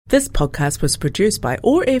This podcast was produced by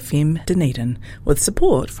OAR FM Dunedin with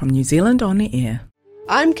support from New Zealand On Air.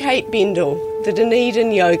 I'm Kate Bendall, the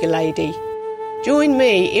Dunedin Yoga Lady. Join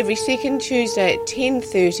me every second Tuesday at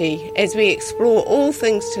 10:30 as we explore all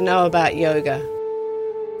things to know about yoga.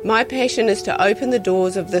 My passion is to open the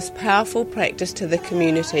doors of this powerful practice to the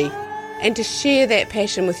community and to share that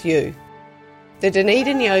passion with you. The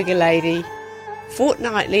Dunedin Yoga Lady,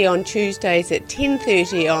 fortnightly on Tuesdays at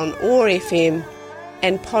 10:30 on OAR FM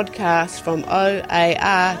and podcasts from oar.org.nz.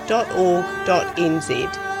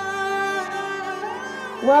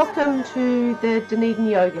 Welcome to the Dunedin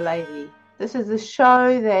Yoga Lady. This is a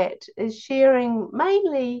show that is sharing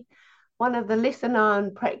mainly one of the lesser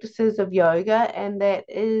known practices of yoga, and that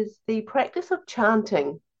is the practice of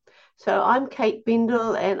chanting. So I'm Kate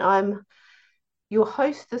Bendall and I'm your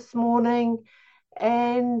host this morning,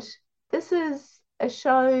 and this is a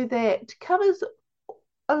show that covers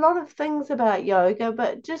a lot of things about yoga,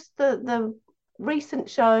 but just the recent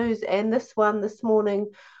shows and this one this morning,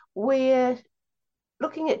 we're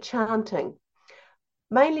looking at chanting,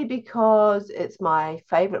 mainly because it's my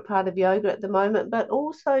favorite part of yoga at the moment, but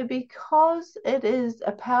also because it is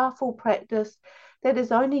a powerful practice that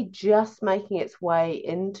is only just making its way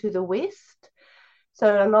into the West.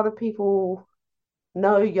 So a lot of people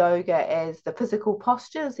know yoga as the physical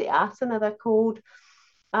postures, the asana they're called,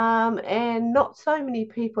 and not so many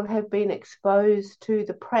people have been exposed to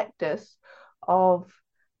the practice of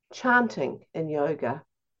chanting in yoga.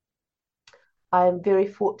 I am very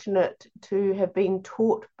fortunate to have been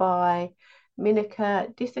taught by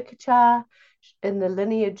Menaka Desikachar in the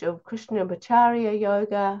lineage of Krishnamacharya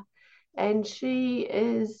Yoga, and she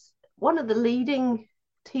is one of the leading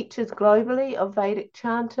teachers globally of Vedic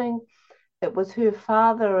chanting. It was her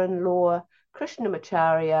father-in-law,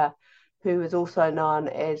 Krishnamacharya, who is also known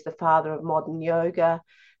as the father of modern yoga,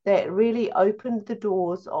 that really opened the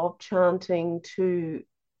doors of chanting to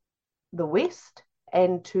the West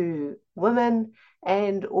and to women,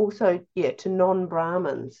 and also to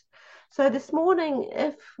non-Brahmins. So this morning,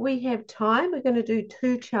 if we have time, we're going to do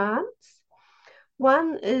two chants.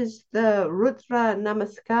 One is the Rudra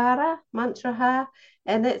Namaskara Mantraha,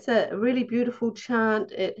 and that's a really beautiful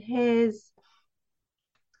chant.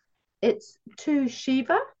 It's to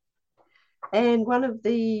Shiva, and one of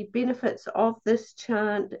the benefits of this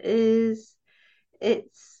chant is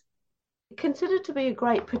it's considered to be a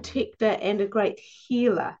great protector and a great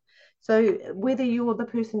healer. So whether you're the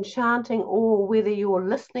person chanting or whether you're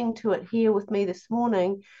listening to it here with me this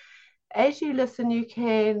morning, as you listen, you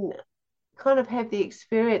can kind of have the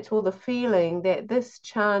experience or the feeling that this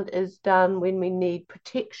chant is done when we need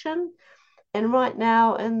protection. And right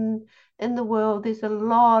now in the world, there's a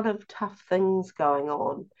lot of tough things going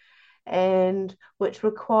on, and which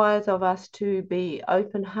requires of us to be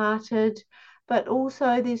open-hearted, but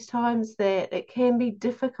also there's times that it can be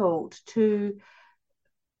difficult to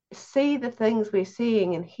see the things we're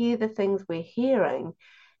seeing and hear the things we're hearing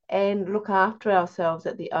and look after ourselves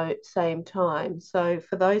at the same time. So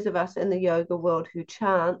for those of us in the yoga world who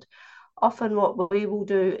chant, often what we will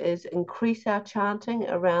do is increase our chanting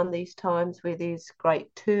around these times where there's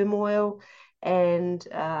great turmoil. And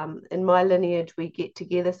in my lineage, we get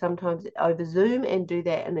together sometimes over Zoom and do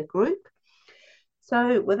that in a group.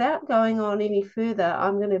 So without going on any further,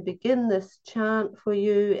 I'm going to begin this chant for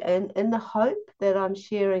you, and in the hope that I'm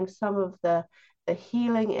sharing some of the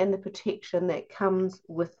healing and the protection that comes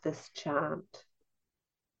with this chant.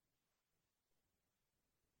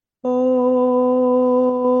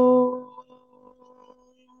 Om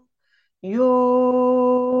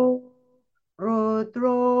Yo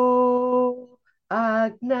Rudro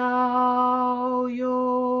Agnauyo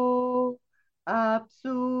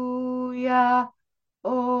Apsuya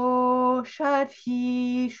O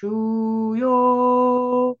Shadhi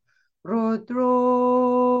Shuyo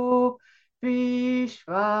Rudro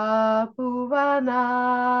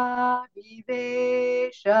Vishvapuvana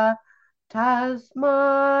Vivesha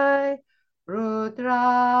Tasmai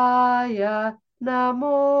Rudraya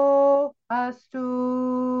Namo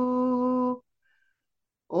Astu.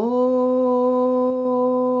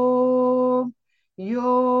 Om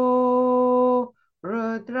Yo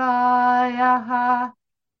Rudraya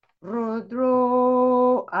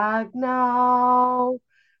Rudro Agnau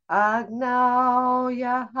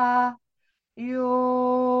Yaha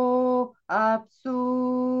Yo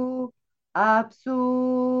Apsu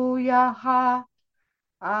Yaha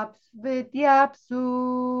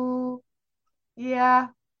Apsvidyapsu Ya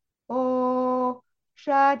O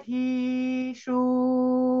Shadhi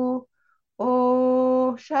Shu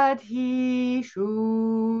O Shadhi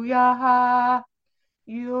Shu Yaha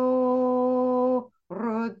Yo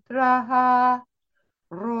Rudraha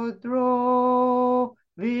Rudro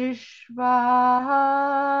Vishva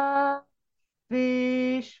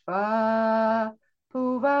Vishva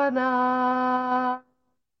Puvana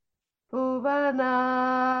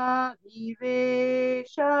Puvana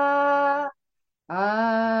Vivesha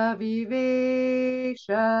Avivesha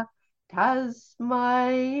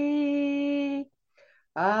Tasmai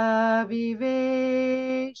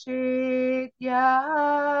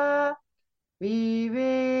Aviveshitya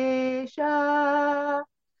Vivesha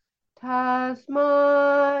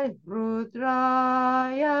Tasmai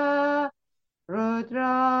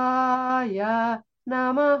Rudraya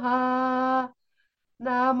Namaha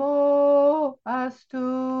Namo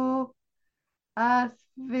Astu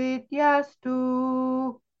Asvidyastu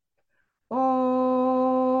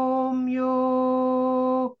Om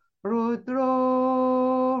Yo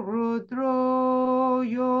Rudro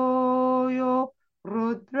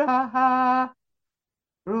Rudraha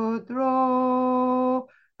Rudro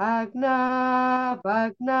Agna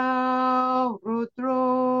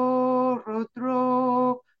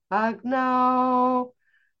Rudro Agna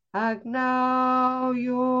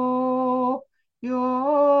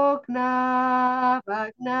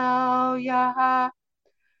Agnau Yaha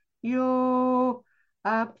Yo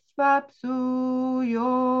Apsvapsu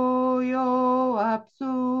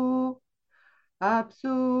Apsu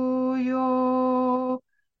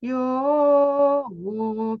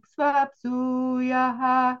Upsvapsu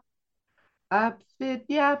Yaha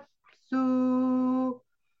Apsidyapsu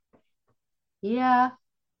Ya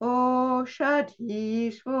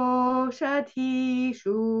Oshadhishu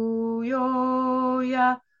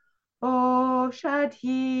Ya Oshadhishu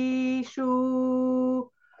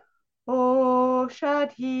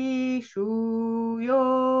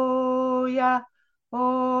Ya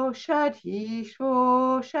Oshadhishu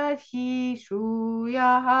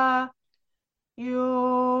Ya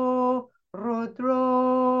Yo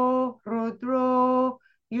Rudro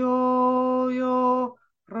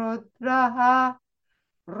Rudraha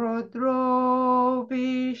Rudro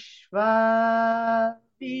Vishva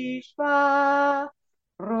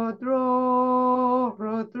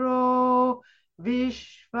Rudro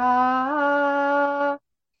Vishva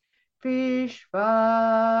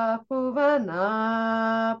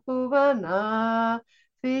Puvana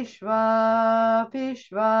Vishva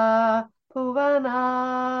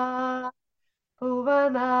Puvana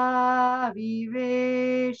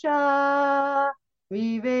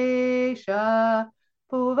Vivesha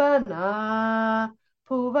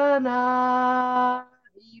Puvana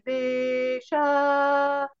Vivesha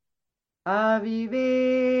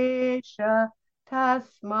Avivesha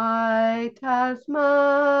Tasma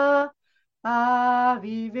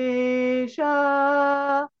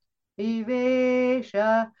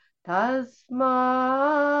Vivesha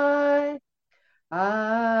Tasmai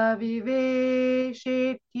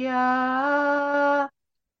Aviveshitya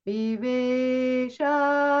Vivesha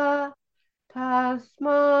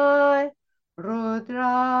Tasmai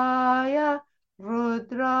Rudraya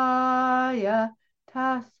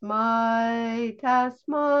Tasmai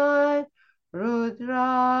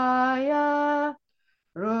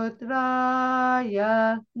Rudraya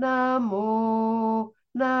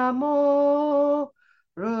Namo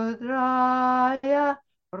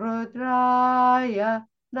Rudraya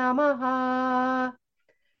Namaha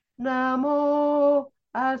Namo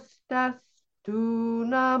Astastu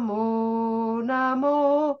Namo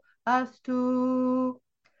Astu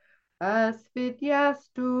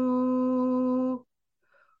Asvidyastu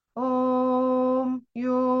Om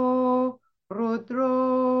Yo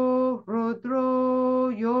Rudro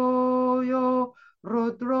Rudro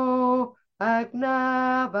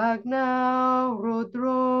Agna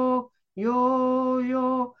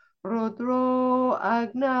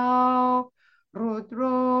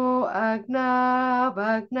Rudro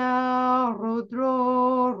Agna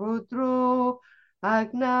Rudro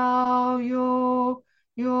Agna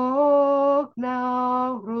Yogna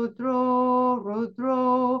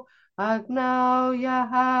Rudro Agnau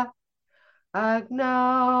Yaha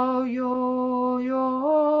Agnau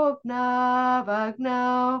Yogna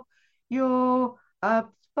Agnau Yo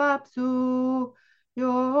Apspapsu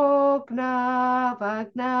Yogna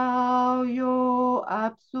Agnau Yo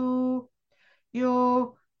Apsu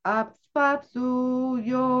Yo Apspapsu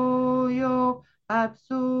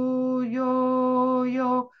Apsu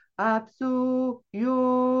Apsu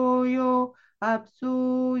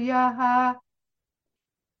Apsu Yaha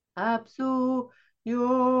Apsu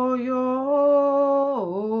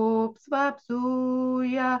Psvapsu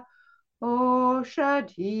Ya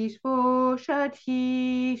Oshadhishu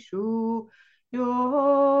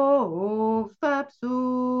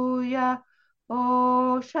Psvapsu Ya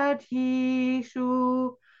Oshatishu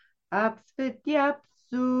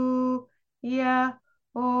Apsvidyapsu Ya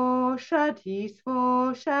Oshatishu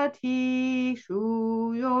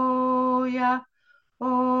Yo Ya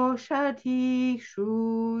Oshatishu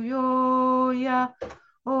Yo Ya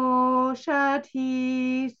Oshatishu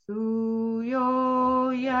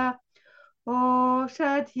Yo Ya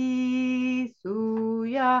Oshatishu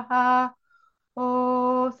Ya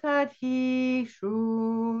Oshatishu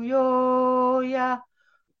Yo Ya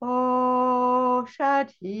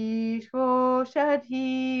Oshatishu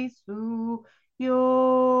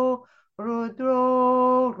Yo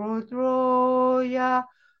Rudro Ya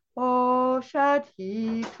Oshatishu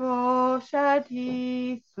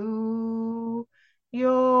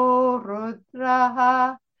Yo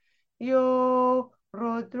Rudra Yo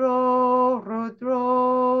Rudro,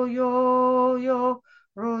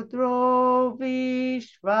 Rudro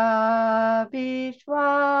Vishwa,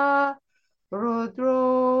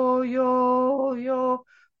 Rudro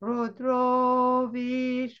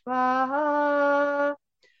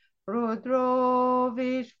Rudro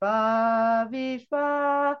Vishwa,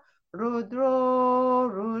 Vishwa, Rudro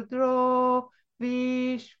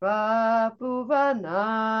Vishwa,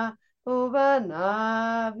 Bhuvana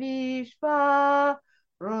Vishwa,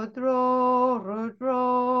 Rudro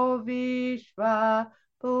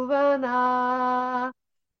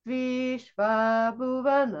Vishwa,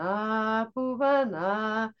 Bhuvana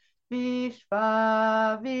Bhuvana, Vishwa,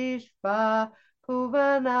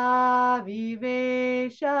 Bhuvana,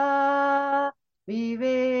 Vivesha,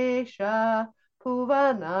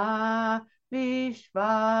 Bhuvana, Vishwa,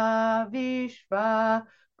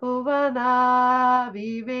 Bhuvana,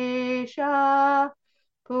 Vivesha,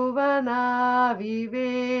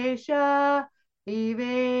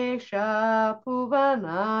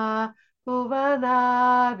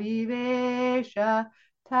 Bhuvana Vivesha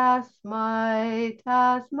Tasma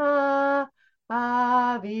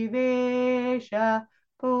Avivesha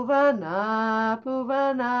Bhuvana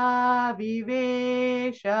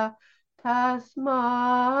Vivesha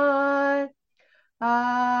Tasmai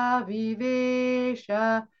Avivesha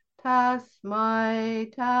Tasma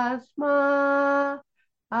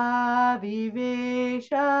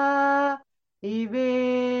Avivesha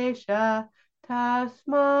Vivesha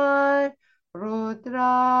Tasmai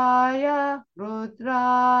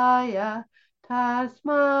Rudraya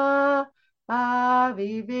Tasma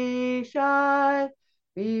Avivesha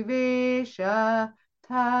Vivesha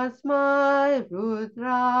Tasmai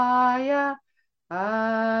Rudraya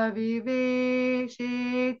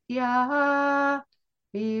Aviveshitya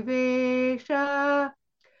Vivesha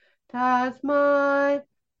Tasmai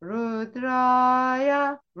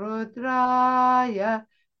Rudraya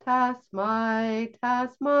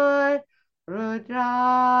Tasmai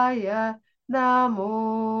Rudraya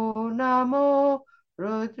Namo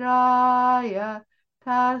Rudraya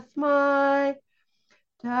Tasmai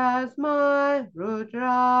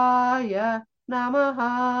Rudraya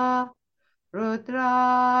Namaha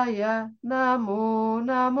Rudraya Namo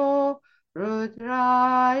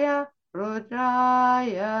Rudraya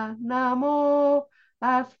Namo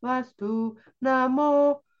Asvastu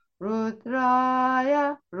Namo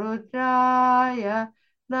Rudraya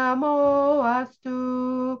Namo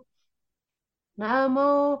Astu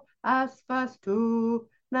Namo Asvastu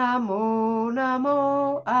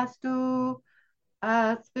Namo Astu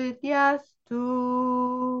Asvidyastu.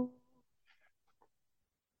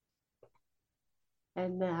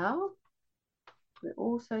 And now we're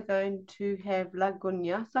also going to have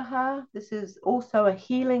Lagunyasaha. This is also a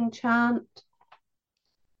healing chant.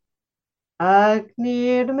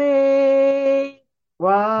 Agnirme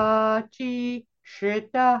Vachi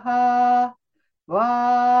Shritaha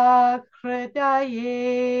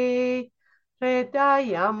Vakritaye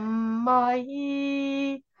Hridayam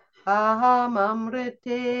Mahi Aham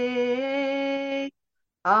Amrite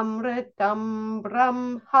Amritam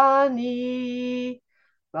Brahmani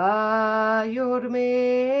Vayurme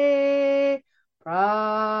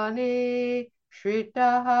Prane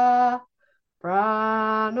Shritaha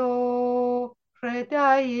Prano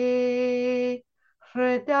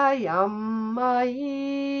Hridayam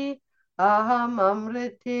Mahi Aham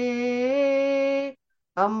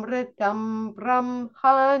Amritam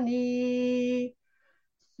Brahmani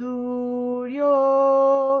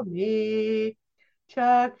Suryo Me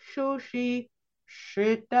Chakshushi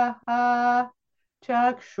Shritaha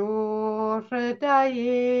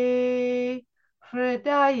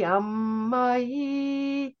Hridayam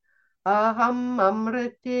Mahi Aham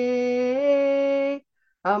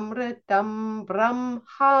Amritam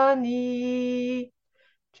Brahmani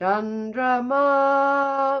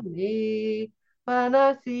Chandrama Me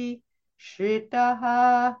Manasi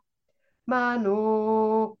Shitaha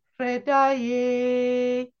Mano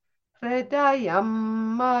Hridaye Hridayam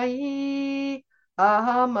Mayi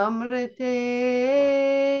Aham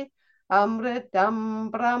Amrite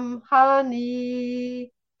Amritam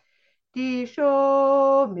Brahmani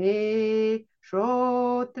Disho me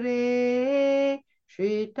Shrotre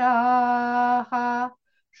Shitaha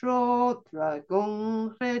Shrotra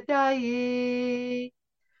Gung Hridaye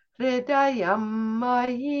Hridayam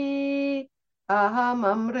Mayi Aham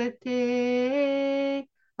Amrite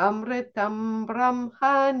Amritam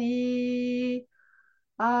Brahmani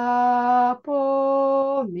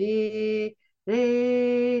Apo me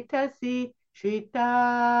Retasi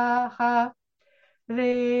Shitaha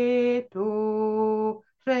Reto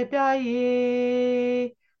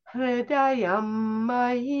Hridaye Hridayam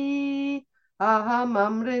Mayi Aham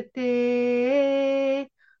Amrite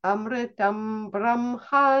Amritam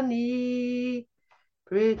Brahmani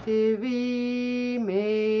Prithvi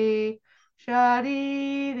me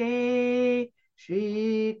Sharire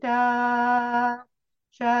Shita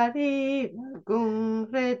Sharira Gung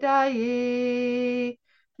Hridaye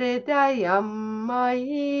Hridayam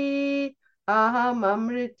Mayi Aham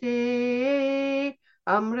Amrite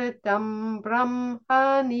Amritam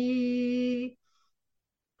Brahmani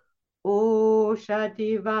O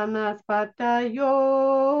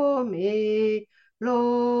Shativanaspatayo me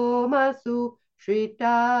Lomasu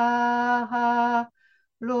Shritaha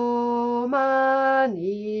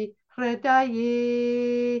Lomani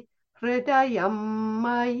Hridaye Hridayam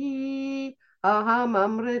Mayi Aham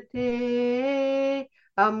Amrite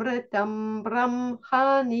Amritam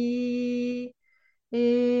Brahmani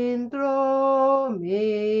Indro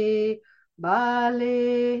me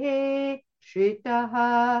Bale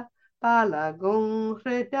Shritaha Palagung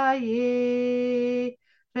Hridaye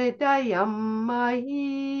Hridayam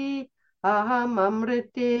Mayi Aham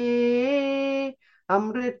Amrite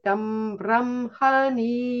Amritam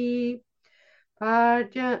Brahmani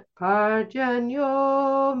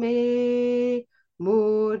Parjanyo me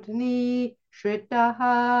Mudni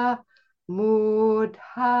Shritaha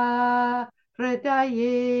Mudha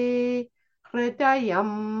Hridaye Hridayam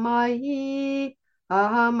Mayi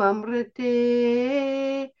Aham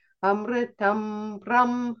Amrite Amritam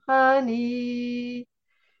Brahmani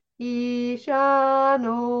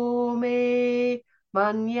Ishano me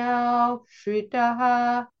Manyao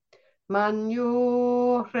Shritaha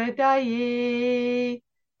Manyo Hridaye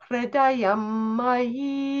Hridayam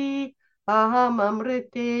Mayi Aham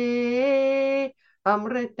Amrite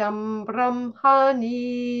Amritam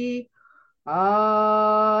Brahmani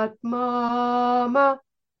Atmama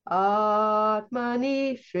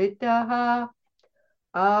Atmani Shritaha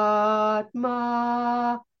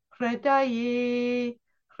Atma Hridaye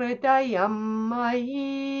Hridayam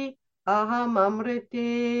Mayi Aham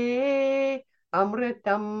Amrite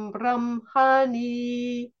Amritam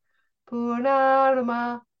Brahmani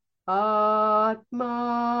Punarma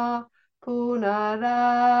Atma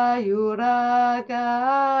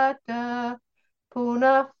Punarayuragata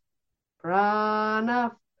Punaf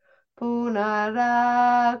Pranaf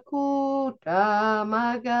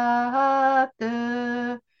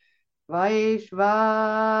Punarakutamagata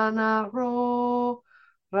Vaishvanaro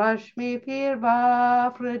Rashmi Pirva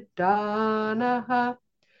Fridanaha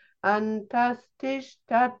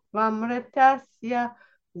Antastishtatvamritasya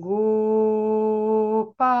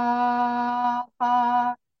Gopaha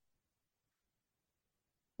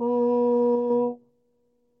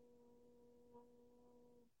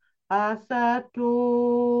Asatoma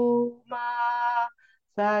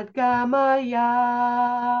Sadgamaya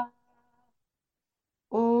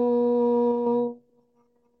Om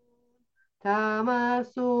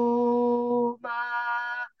Tamasoma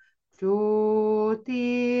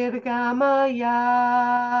Jyotirgamaya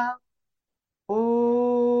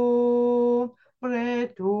Om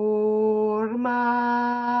Mriturma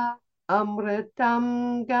Amritam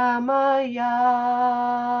Gamaya.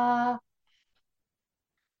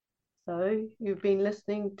 So you've been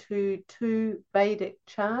listening to two Vedic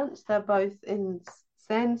chants. They're both in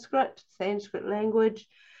Sanskrit language.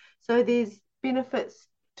 So there's benefits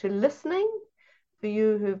to listening for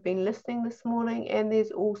you who've been listening this morning, and there's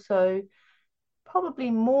also probably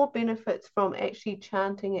more benefits from actually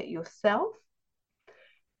chanting it yourself.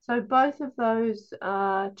 So both of those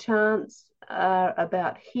chants are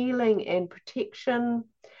about healing and protection.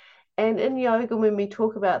 And in yoga, when we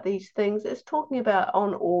talk about these things, it's talking about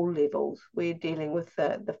on all levels. We're dealing with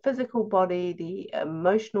the physical body, the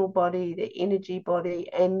emotional body, the energy body,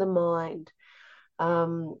 and the mind,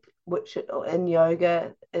 which in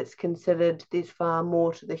yoga, it's considered there's far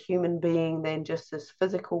more to the human being than just this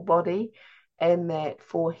physical body. and that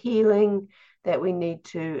for healing that we need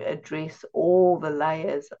to address all the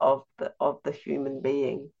layers of the human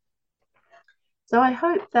being. So I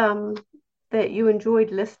hope that you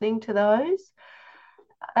enjoyed listening to those.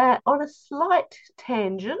 On a slight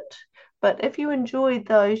tangent, but if you enjoyed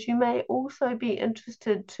those, you may also be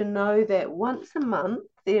interested to know that once a month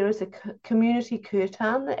there is a community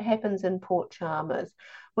kirtan that happens in Port Chalmers,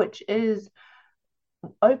 which is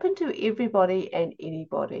open to everybody and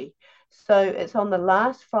anybody. So it's on the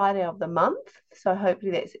last Friday of the month, so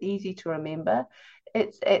hopefully that's easy to remember.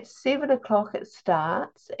 It's at 7 o'clock it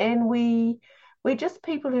starts, and we're just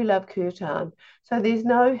people who love kirtan. So there's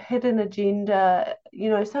no hidden agenda. You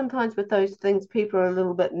know, sometimes with those things, people are a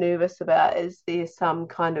little bit nervous about, is there some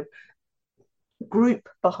kind of group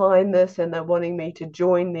behind this and they're wanting me to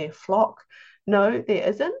join their flock? No, there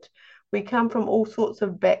isn't. We come from all sorts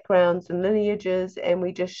of backgrounds and lineages, and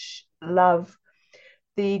we just love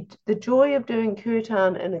the joy of doing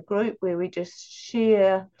kirtan in a group where we just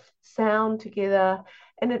share sound together.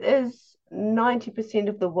 And it is 90%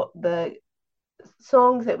 of the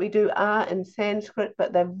songs that we do are in Sanskrit,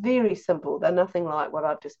 but they're very simple. They're nothing like what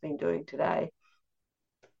I've just been doing today.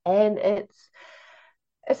 And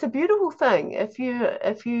it's a beautiful thing. If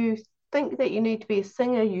you think that you need to be a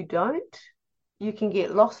singer, you don't. You can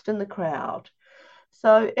get lost in the crowd.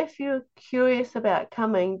 So if you're curious about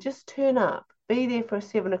coming, just turn up. Be there for a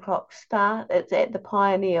 7 o'clock start. It's at the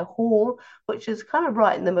Pioneer Hall, which is kind of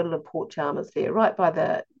right in the middle of Port Chalmers there, right by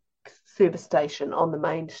the service station on the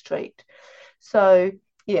main street. So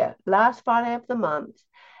yeah, last Friday of the month.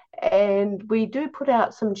 And we do put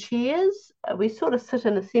out some chairs. We sort of sit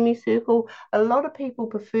in a semicircle. A lot of people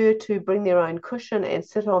prefer to bring their own cushion and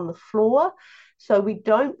sit on the floor. So we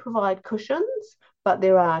don't provide cushions, but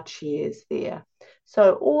there are chairs there.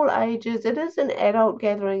 So all ages. It is an adult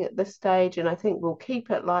gathering at this stage, and I think we'll keep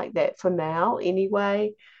it like that for now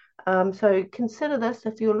anyway. So consider this,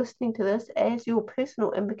 if you're listening to this, as your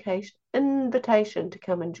personal invitation to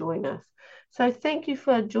come and join us. So thank you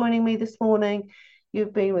for joining me this morning.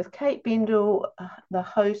 You've been with Kate Bendall, the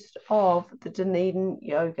host of the Dunedin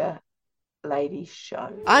Yoga Ladies Show.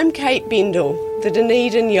 I'm Kate Bendall, the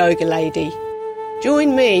Dunedin Yoga Lady.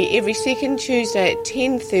 Join me every second Tuesday at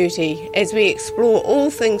 10:30 as we explore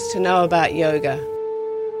all things to know about yoga.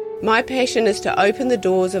 My passion is to open the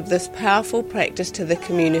doors of this powerful practice to the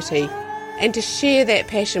community and to share that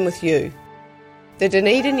passion with you. The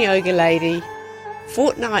Dunedin Yoga Lady,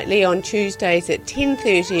 fortnightly on Tuesdays at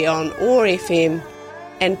 10:30 on OAR FM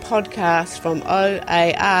and podcasts from oar.org.nz.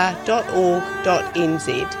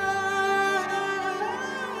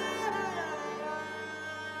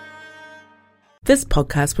 This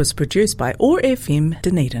podcast was produced by OAR FM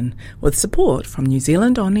Dunedin with support from New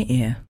Zealand On Air.